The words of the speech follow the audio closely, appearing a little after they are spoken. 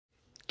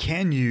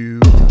Can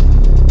you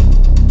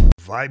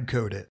vibe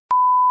code it?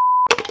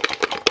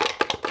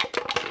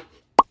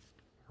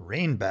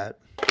 Rainbet?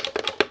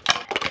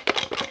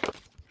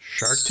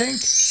 Sharktank?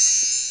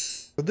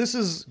 So this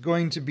is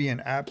going to be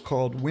an app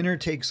called Winner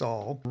Takes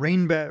All.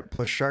 Rainbet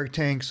plus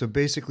Sharktank. So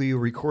basically you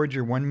record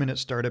your 1-minute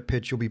startup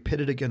pitch. You'll be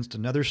pitted against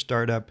another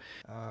startup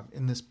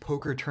in this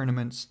poker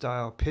tournament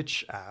style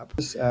pitch app.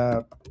 This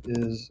app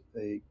is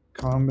a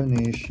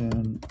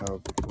combination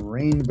of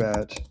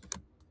Rainbet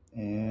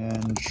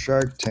and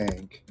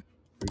Sharktank.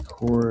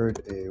 Record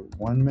a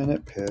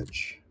 1-minute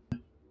pitch.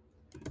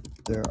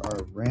 There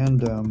are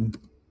random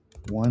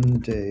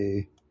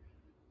one-day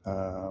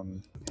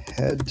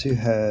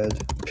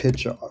head-to-head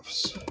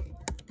pitch-offs.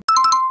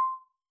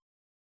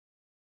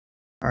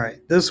 All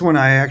right, this one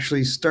I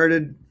actually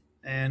started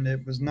and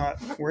it was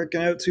not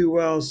working out too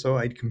well, so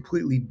I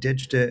completely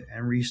ditched it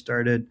and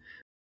restarted.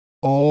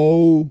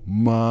 Oh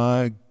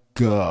my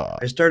God.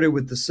 I started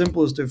with the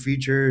simplest of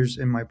features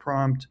in my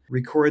prompt,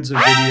 records a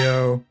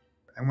video,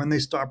 and when they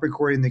stop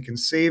recording, they can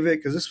save it,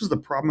 because this was the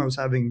problem I was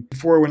having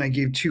before when I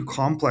gave too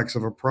complex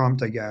of a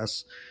prompt, I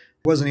guess.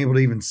 I wasn't able to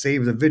even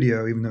save the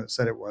video, even though it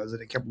said it was,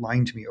 and it kept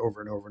lying to me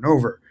over and over and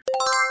over.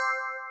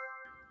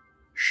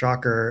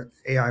 Shocker,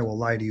 AI will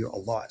lie to you a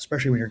lot,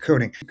 especially when you're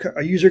coding.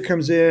 A user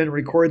comes in,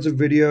 records a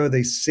video,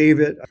 they save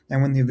it,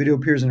 and when the video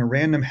appears in a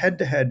random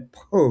head-to-head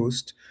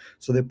post,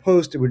 so they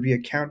post, it would be a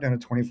countdown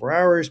of 24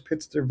 hours,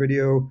 pits their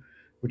video,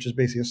 which is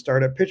basically a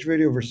startup pitch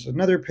video versus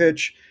another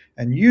pitch,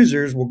 and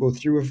users will go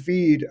through a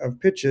feed of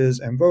pitches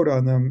and vote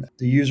on them.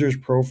 The user's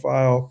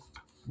profile,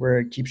 where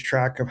it keeps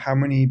track of how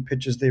many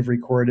pitches they've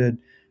recorded,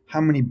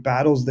 how many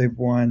battles they've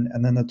won,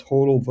 and then the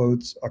total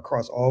votes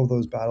across all of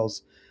those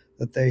battles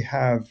that they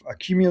have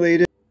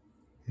accumulated.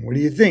 What do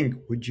you think?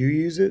 Would you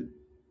use it?